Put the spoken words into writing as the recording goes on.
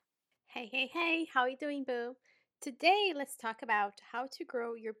Hey, hey, hey, how you doing, boo? Today, let's talk about how to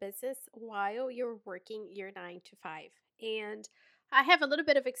grow your business while you're working your 9 to 5. And I have a little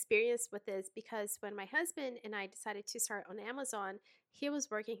bit of experience with this because when my husband and I decided to start on Amazon, he was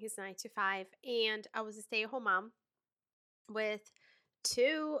working his 9 to 5, and I was a stay at home mom with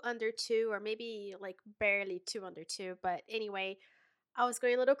two under two, or maybe like barely two under two. But anyway, I was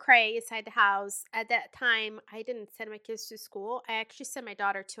going a little cray inside the house. At that time, I didn't send my kids to school. I actually sent my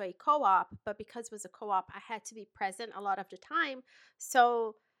daughter to a co op, but because it was a co op, I had to be present a lot of the time.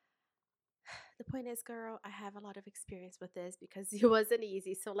 So the point is, girl, I have a lot of experience with this because it wasn't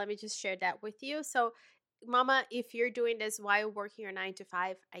easy. So let me just share that with you. So, mama, if you're doing this while working your 9 to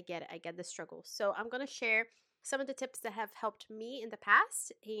 5, I get it. I get the struggle. So I'm going to share some of the tips that have helped me in the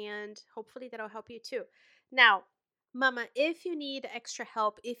past, and hopefully that'll help you too. Now, mama, if you need extra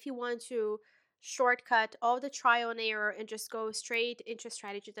help, if you want to shortcut all the trial and error and just go straight into a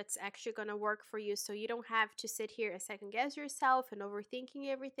strategy that's actually going to work for you so you don't have to sit here and second guess yourself and overthinking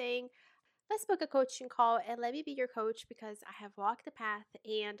everything, let's book a coaching call and let me be your coach because I have walked the path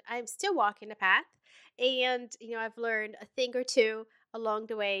and I'm still walking the path. And, I've learned a thing or two along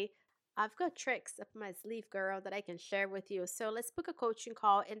the way. I've got tricks up my sleeve, girl, that I can share with you. So let's book a coaching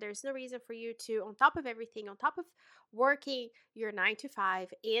call. And there's no reason for you to, on top of everything, on top of working your 9 to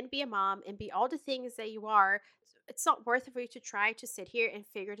 5 and be a mom and be all the things that you are, it's not worth it for you to try to sit here and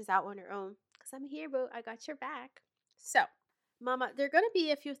figure this out on your own. Because I'm here, boo. I got your back. So, Mama, there are going to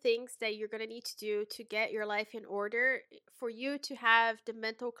be a few things that you're going to need to do to get your life in order for you to have the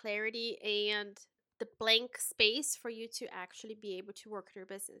mental clarity and the blank space for you to actually be able to work your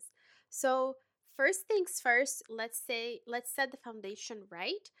business. So, first things first, let's set the foundation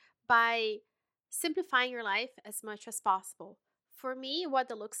right by simplifying your life as much as possible. For me, what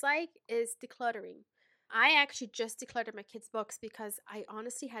that looks like is decluttering. I actually just decluttered my kids' books because I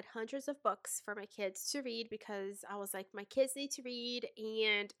honestly had hundreds of books for my kids to read because I was like, my kids need to read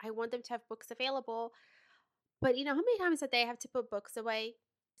and I want them to have books available. But you know how many times a day I have to put books away?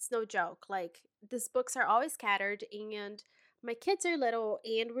 It's no joke. Like, these books are always scattered, and my kids are little,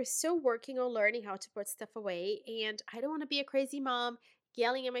 and we're still working on learning how to put stuff away. And I don't want to be a crazy mom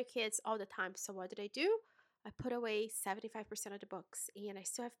yelling at my kids all the time. So, what did I do? I put away 75% of the books, and I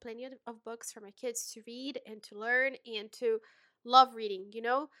still have plenty of books for my kids to read and to learn and to love reading.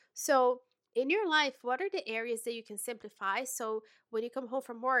 So, in your life, what are the areas that you can simplify? So, when you come home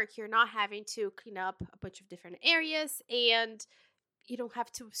from work, you're not having to clean up a bunch of different areas and you don't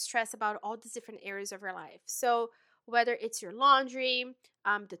have to stress about all these different areas of your life. So, whether it's your laundry,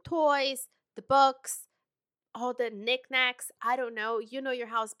 the toys, the books, all the knickknacks, I don't know. You know your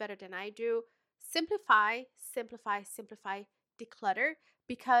house better than I do. Simplify, simplify, simplify, declutter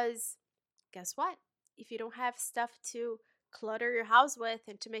because guess what? If you don't have stuff to clutter your house with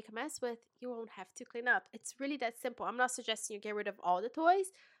and to make a mess with, you won't have to clean up. It's really that simple. I'm not suggesting you get rid of all the toys,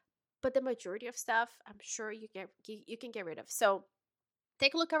 but the majority of stuff, I'm sure you can get rid of. So,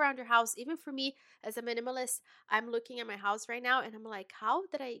 take a look around your house. Even for me as a minimalist, I'm looking at my house right now and I'm like, how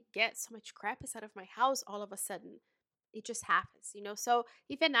did I get so much crap inside of my house all of a sudden? It just happens. So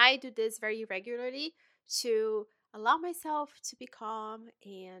even I do this very regularly to allow myself to be calm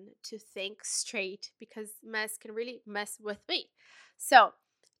and to think straight because mess can really mess with me. So,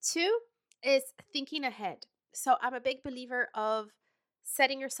 two is thinking ahead. So I'm a big believer of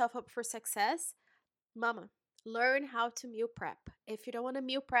setting yourself up for success. Mama, learn how to meal prep. If you don't want to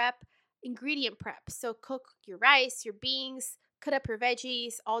meal prep, ingredient prep. So cook your rice, your beans, cut up your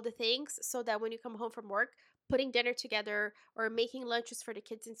veggies, all the things so that when you come home from work, putting dinner together or making lunches for the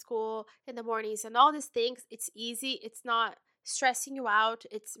kids in school in the mornings and all these things, it's easy. It's not stressing you out.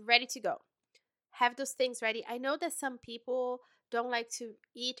 It's ready to go. Have those things ready. I know that some people don't like to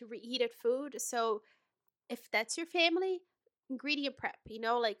eat reheated food. So if that's your family, ingredient prep,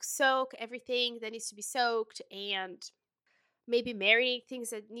 like soak everything that needs to be soaked and maybe marinate things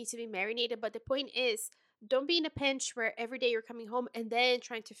that need to be marinated. But the point is, don't be in a pinch where every day you're coming home and then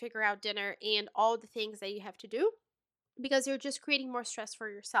trying to figure out dinner and all the things that you have to do because you're just creating more stress for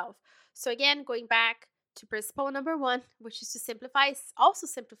yourself. So, again, going back to principle number one, which is to simplify, also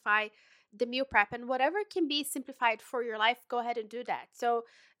simplify the meal prep and whatever can be simplified for your life, go ahead and do that. So,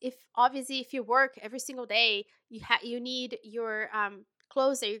 if obviously if you work every single day, you need your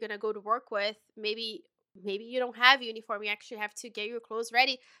clothes that you're gonna go to work with. Maybe you don't have uniform. You actually have to get your clothes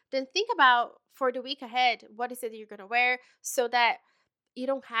ready. Then think about for the week ahead, what is it that you're gonna wear so that you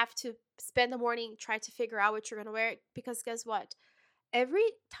don't have to spend the morning trying to figure out what you're going to wear because guess what? Every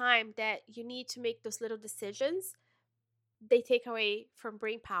time that you need to make those little decisions, they take away from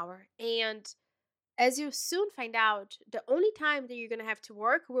brain power. And As you soon find out, the only time that you're going to have to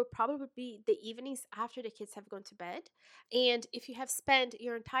work will probably be the evenings after the kids have gone to bed. And if you have spent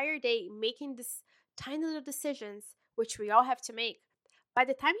your entire day making this tiny little decisions, which we all have to make, by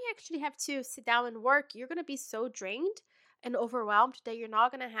the time you actually have to sit down and work, you're going to be so drained and overwhelmed that you're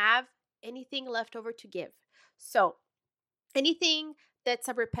not going to have anything left over to give. So, anything that's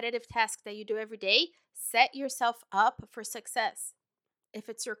a repetitive task that you do every day, set yourself up for success. If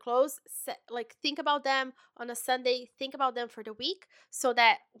it's your clothes, like think about them on a Sunday, think about them for the week so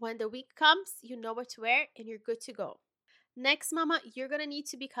that when the week comes, you know what to wear and you're good to go. Next, mama, you're going to need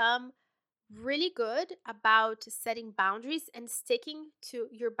to become really good about setting boundaries and sticking to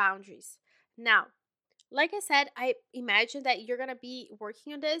your boundaries. Now, like I said, I imagine that you're going to be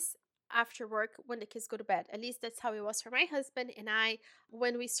working on this after work when the kids go to bed. At least that's how it was for my husband and I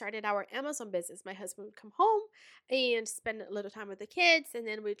when we started our Amazon business. My husband would come home and spend a little time with the kids, and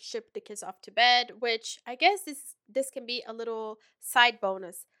then we'd ship the kids off to bed, which I guess this can be a little side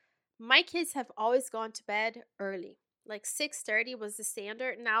bonus. My kids have always gone to bed early. Like 6:30 was the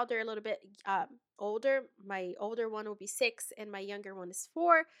standard. Now they're a little bit older. My older one will be 6 and my younger one is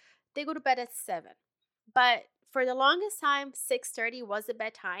 4. They go to bed at 7. But for the longest time, 6:30 was the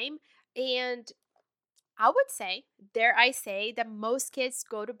bedtime, and I would say, dare I say, that most kids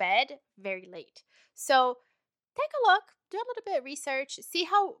go to bed very late. So take a look, do a little bit of research, see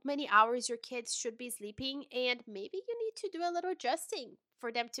how many hours your kids should be sleeping, and maybe you need to do a little adjusting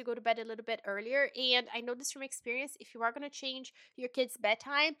for them to go to bed a little bit earlier. And I know this from experience, if you are going to change your kids'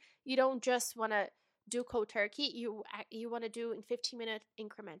 bedtime, you don't just want to do cold turkey, you want to do in 15-minute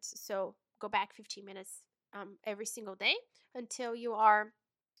increments. So go back 15 minutes every single day until you are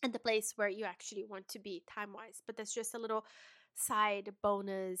at the place where you actually want to be time wise. But that's just a little side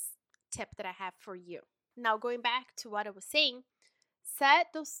bonus tip that I have for you. Now, going back to what I was saying, set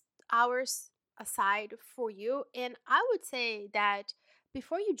those hours aside for you. And I would say that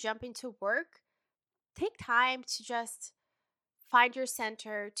before you jump into work, take time to just find your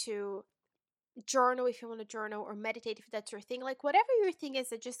center, to journal if you want to journal, or meditate if that's your thing. Like, whatever your thing is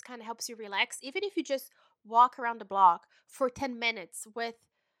that just kind of helps you relax, even if you just walk around the block for 10 minutes with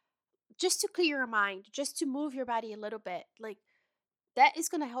just to clear your mind, just to move your body a little bit. Like, that is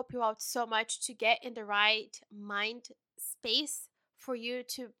going to help you out so much to get in the right mind space for you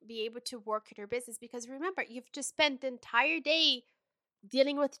to be able to work in your business. Because remember, you've just spent the entire day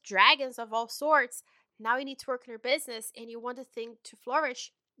dealing with dragons of all sorts. Now you need to work in your business and you want the thing to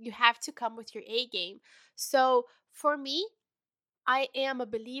flourish. You have to come with your A game. So for me, I am a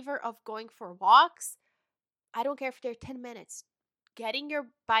believer of going for walks. I don't care if they're 10 minutes. Getting your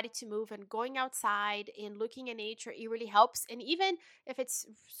body to move and going outside and looking at nature, it really helps. And even if it's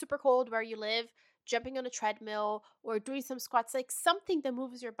super cold where you live, jumping on a treadmill or doing some squats, like something that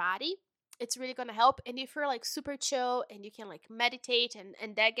moves your body, it's really going to help. And if you're like super chill and you can like meditate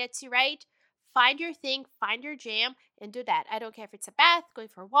and that gets you right, find your thing, find your jam and do that. I don't care if it's a bath, going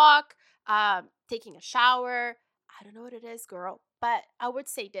for a walk, taking a shower. I don't know what it is, girl, but I would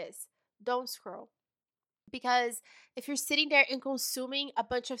say this: don't scroll, because if you're sitting there and consuming a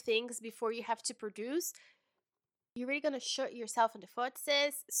bunch of things before you have to produce, you're really going to shoot yourself in the foot,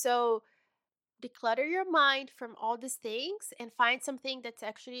 sis. So declutter your mind from all these things and find something that's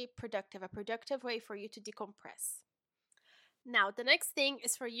actually productive, a productive way for you to decompress. Now, the next thing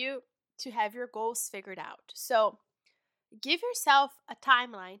is for you to have your goals figured out. So give yourself a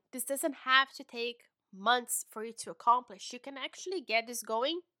timeline. This doesn't have to take months for you to accomplish. You can actually get this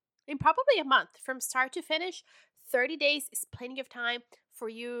going in probably a month from start to finish. 30 days is plenty of time for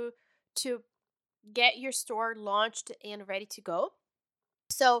you to get your store launched and ready to go.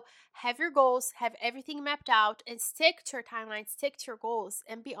 So, have your goals, have everything mapped out, and stick to your timeline, stick to your goals,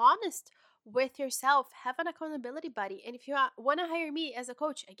 and be honest with yourself. Have an accountability buddy. And if you want to hire me as a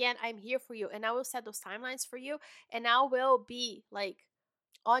coach, again, I'm here for you, and I will set those timelines for you, and I will be like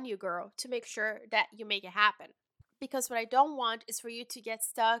on you, girl, to make sure that you make it happen. Because what I don't want is for you to get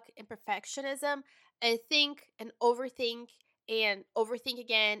stuck in perfectionism and think and overthink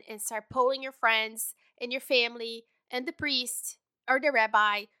again and start polling your friends and your family and the priest or the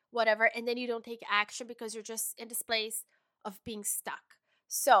rabbi, whatever, and then you don't take action because you're just in this place of being stuck.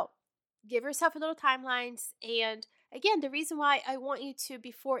 So give yourself a little timelines. And again, the reason why I want you to,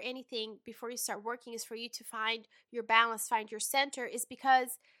 before anything, before you start working, is for you to find your balance, find your center, is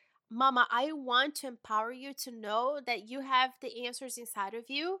because Mama, I want to empower you to know that you have the answers inside of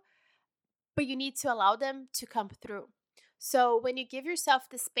you, but you need to allow them to come through. So when you give yourself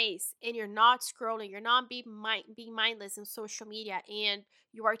the space and you're not scrolling, you're not being mindless in social media, and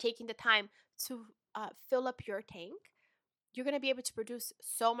you are taking the time to fill up your tank, you're going to be able to produce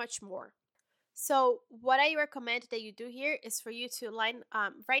so much more. So, what I recommend that you do here is for you to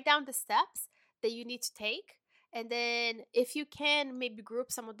write down the steps that you need to take. And then, if you can maybe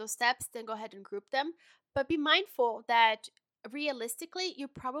group some of those steps, then go ahead and group them. But be mindful that realistically, you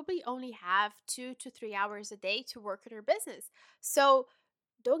probably only have 2 to 3 hours a day to work in your business. So,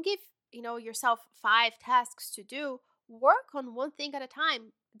 don't give yourself five tasks to do. Work on one thing at a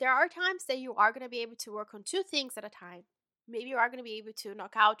time. There are times that you are going to be able to work on two things at a time. Maybe you are going to be able to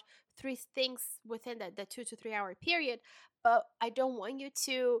knock out three things within the 2 to 3 hour period, but I don't want you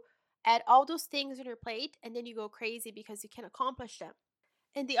to add all those things on your plate and then you go crazy because you can't accomplish them.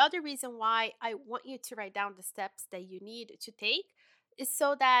 And the other reason why I want you to write down the steps that you need to take is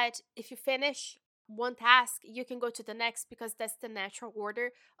so that if you finish one task, you can go to the next because that's the natural order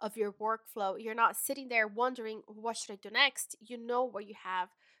of your workflow. You're not sitting there wondering, what should I do next? You know what you have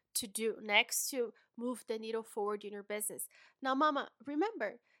to do next to move the needle forward in your business. Now, mama,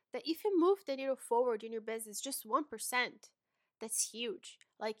 remember that if you move the needle forward in your business just 1%, that's huge.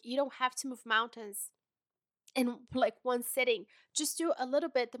 Like, you don't have to move mountains in like one sitting. Just do a little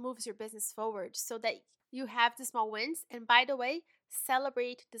bit that moves your business forward so that you have the small wins. And by the way,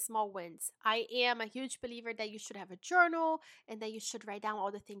 celebrate the small wins. I am a huge believer that you should have a journal and that you should write down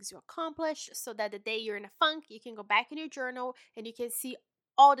all the things you accomplished so that the day you're in a funk, you can go back in your journal and you can see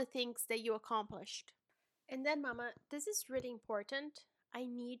all the things that you accomplished. And then, mama, this is really important. I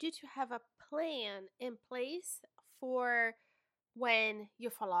need you to have a plan in place for when you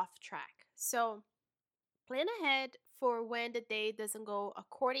fall off track. So, plan ahead for when the day doesn't go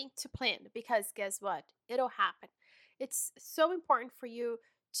according to plan because guess what? It'll happen. It's so important for you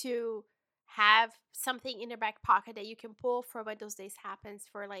to have something in your back pocket that you can pull for when those days happens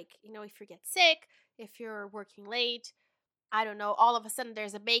for like, if you get sick, if you're working late, I don't know, all of a sudden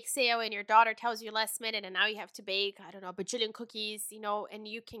there's a bake sale and your daughter tells you last minute and now you have to bake, I don't know, a bajillion cookies, and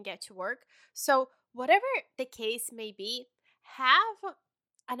you can get to work. So, whatever the case may be, have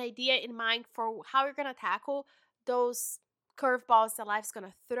an idea in mind for how you're going to tackle those curveballs that life's going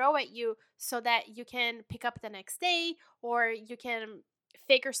to throw at you so that you can pick up the next day or you can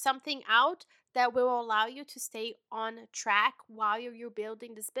figure something out that will allow you to stay on track while you're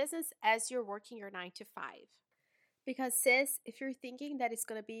building this business as you're working your 9 to 5. Because, sis, if you're thinking that it's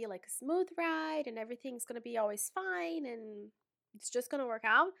gonna be like a smooth ride and everything's gonna be always fine and it's just gonna work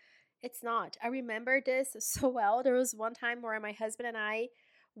out, it's not. I remember this so well. There was one time where my husband and I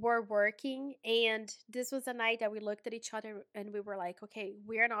were working, and this was a night that we looked at each other and we were like, okay,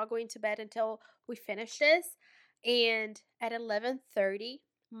 we're not going to bed until we finish this. And at 11:30,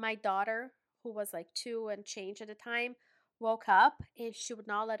 my daughter, who was like 2 and change at the time, woke up and she would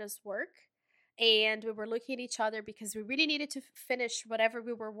not let us work, and we were looking at each other because we really needed to finish whatever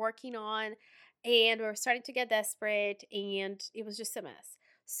we were working on, and we were starting to get desperate and it was just a mess.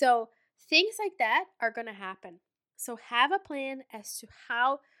 So things like that are going to happen. So have a plan as to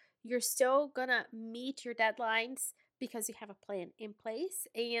how you're still going to meet your deadlines because you have a plan in place,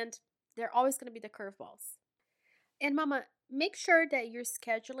 and they're always going to be the curveballs. And mama, make sure that you're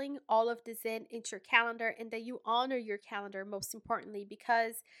scheduling all of this into your calendar and that you honor your calendar, most importantly,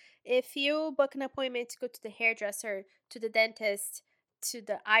 because if you book an appointment to go to the hairdresser, to the dentist, to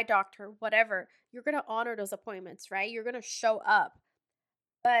the eye doctor, whatever, you're going to honor those appointments, right? You're going to show up.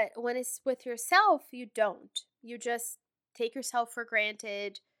 But when it's with yourself, you don't. You just take yourself for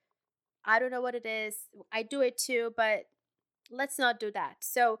granted. I don't know what it is. I do it too, but let's not do that.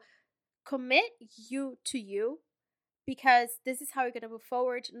 So commit you to you, because this is how you're going to move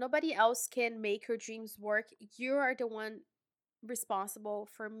forward. Nobody else can make your dreams work. You are the one responsible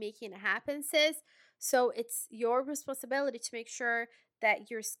for making it happen, sis. So it's your responsibility to make sure that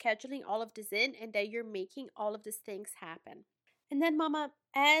you're scheduling all of this in and that you're making all of these things happen. And then, mama,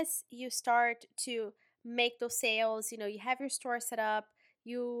 as you start to make those sales, you have your store set up,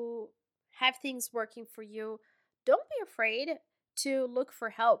 you have things working for you, don't be afraid to look for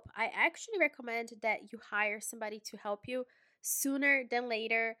help. I actually recommend that you hire somebody to help you sooner than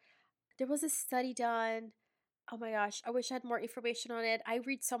later. There was a study done. Oh my gosh, I wish I had more information on it. I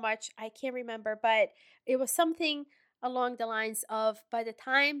read so much, I can't remember, but it was something along the lines of by the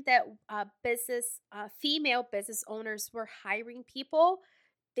time that female business owners were hiring people,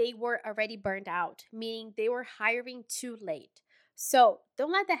 they were already burned out, meaning they were hiring too late. So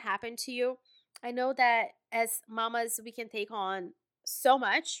don't let that happen to you. I know that as mamas, we can take on so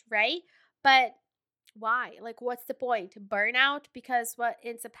much, right? But why? Like, what's the point? Burnout? Because what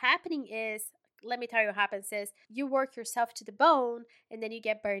ends up happening is, let me tell you what happens is you work yourself to the bone and then you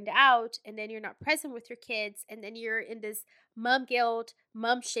get burned out and then you're not present with your kids and then you're in this mom guilt,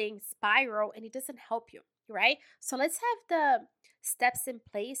 mom shame spiral, and it doesn't help you. right? So let's have the steps in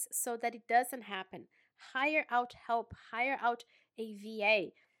place so that it doesn't happen. Hire out help, hire out a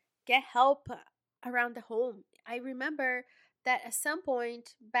VA, get help around the home. I remember that at some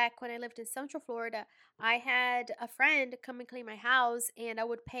point back when I lived in Central Florida, I had a friend come and clean my house, and I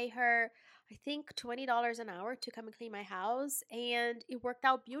would pay her, I think, $20 an hour to come and clean my house. And it worked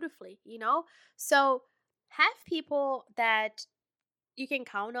out beautifully, you know? So have people that you can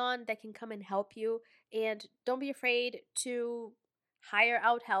count on that can come and help you. And don't be afraid to hire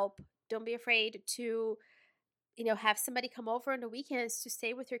out help. Don't be afraid to have somebody come over on the weekends to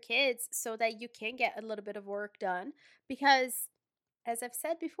stay with your kids so that you can get a little bit of work done. Because, as I've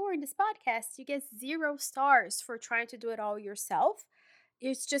said before in this podcast, you get 0 stars for trying to do it all yourself.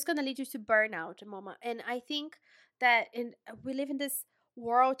 It's just going to lead you to burnout, mama. And I think that we live in this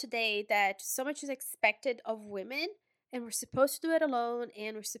world today that so much is expected of women, and we're supposed to do it alone,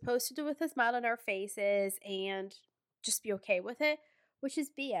 and we're supposed to do it with a smile on our faces and just be okay with it, which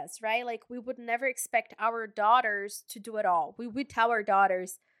is BS, right? Like, we would never expect our daughters to do it all. We would tell our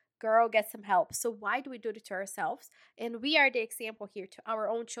daughters, girl, get some help. So why do we do it to ourselves? And we are the example here to our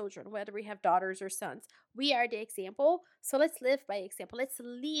own children, whether we have daughters or sons. We are the example. So let's live by example. Let's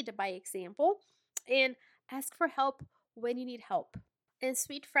lead by example and ask for help when you need help. And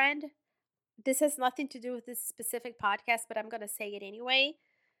sweet friend, this has nothing to do with this specific podcast, but I'm going to say it anyway.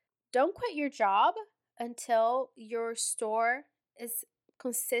 Don't quit your job until your store is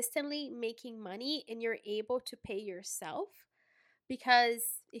consistently making money and you're able to pay yourself. Because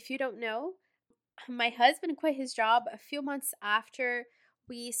if you don't know, my husband quit his job a few months after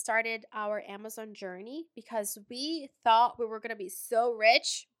we started our Amazon journey because we thought we were going to be so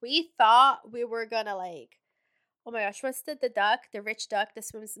rich. We thought we were going to, like, oh my gosh, what's the duck, the rich duck that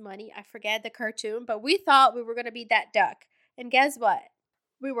swims in money? I forget the cartoon, but we thought we were going to be that duck. And guess what?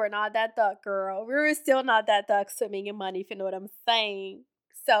 We were not that duck, girl. We were still not that duck swimming in money, if you know what I'm saying.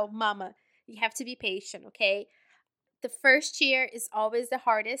 So, mama, you have to be patient, okay? The first year is always the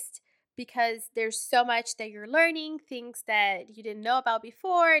hardest because there's so much that you're learning, things that you didn't know about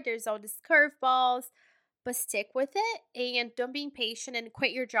before. There's all these curveballs, but stick with it and don't be impatient and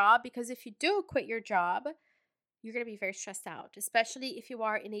quit your job, because if you do quit your job, you're going to be very stressed out, especially if you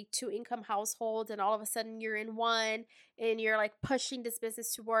are in a two-income household and all of a sudden you're in one and you're like pushing this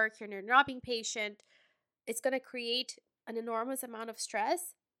business to work and you're not being patient. It's going to create an enormous amount of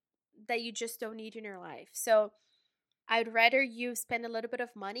stress that you just don't need in your life. So I'd rather you spend a little bit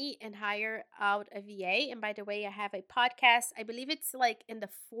of money and hire out a VA. And by the way, I have a podcast. I believe it's like in the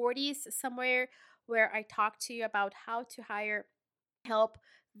 40s somewhere, where I talk to you about how to hire help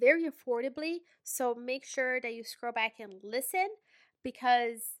very affordably. So make sure that you scroll back and listen,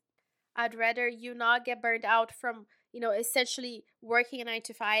 because I'd rather you not get burned out from, essentially working a 9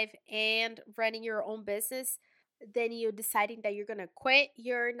 to 5 and running your own business than you deciding that you're going to quit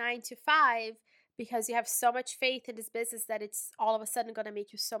your 9 to 5 because you have so much faith in this business that it's all of a sudden going to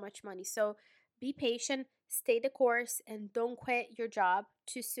make you so much money. So be patient, stay the course, and don't quit your job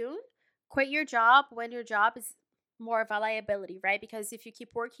too soon. Quit your job when your job is more of a liability, right? Because if you keep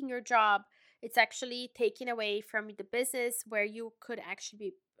working your job, it's actually taking away from the business where you could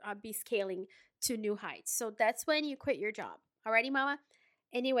actually be scaling to new heights. So that's when you quit your job. Alrighty, mama?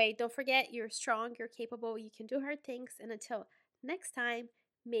 Anyway, don't forget, you're strong, you're capable, you can do hard things. And until next time,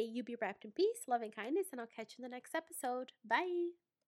 may you be wrapped in peace, love, and kindness, and I'll catch you in the next episode. Bye.